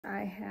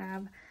I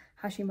have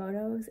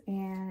Hashimoto's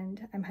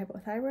and I'm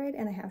hypothyroid,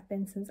 and I have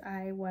been since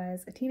I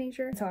was a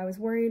teenager. So I was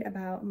worried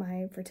about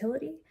my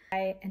fertility.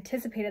 I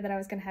anticipated that I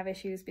was going to have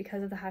issues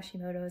because of the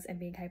Hashimoto's and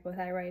being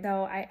hypothyroid.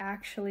 So I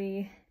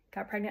actually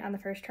got pregnant on the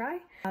first try.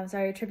 So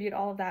I attribute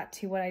all of that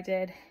to what I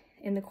did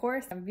in the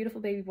course. I have a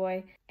beautiful baby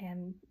boy,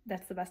 and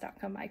that's the best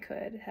outcome I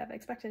could have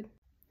expected.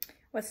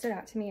 What stood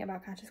out to me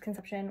about conscious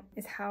conception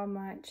is how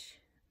much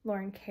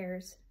Lauren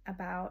cares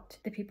about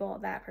the people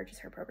that purchase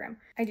her program.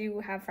 I do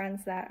have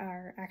friends that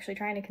are actually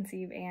trying to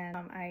conceive, and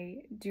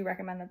I do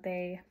recommend that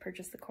they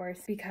purchase the course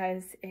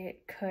because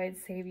it could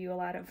save you a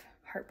lot of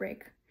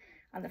heartbreak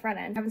on the front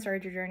end. You haven't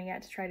started your journey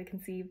yet to try to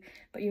conceive,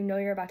 but you know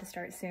you're about to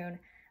start soon.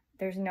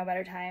 There's no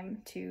better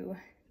time to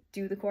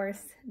do the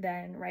course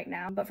than right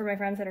now. But for my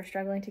friends that are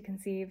struggling to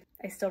conceive,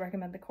 I still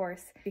recommend the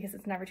course because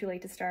it's never too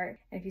late to start.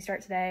 And if you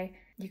start today,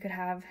 you could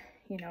have,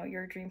 you know,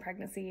 your dream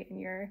pregnancy and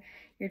your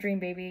dream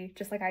baby,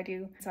 just like I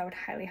do. So I would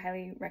highly,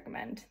 highly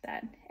recommend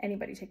that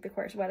anybody take the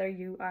course, whether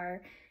you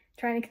are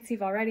trying to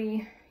conceive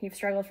already, you've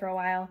struggled for a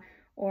while,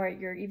 or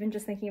you're even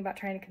just thinking about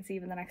trying to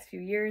conceive in the next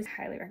few years.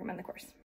 Highly recommend the course.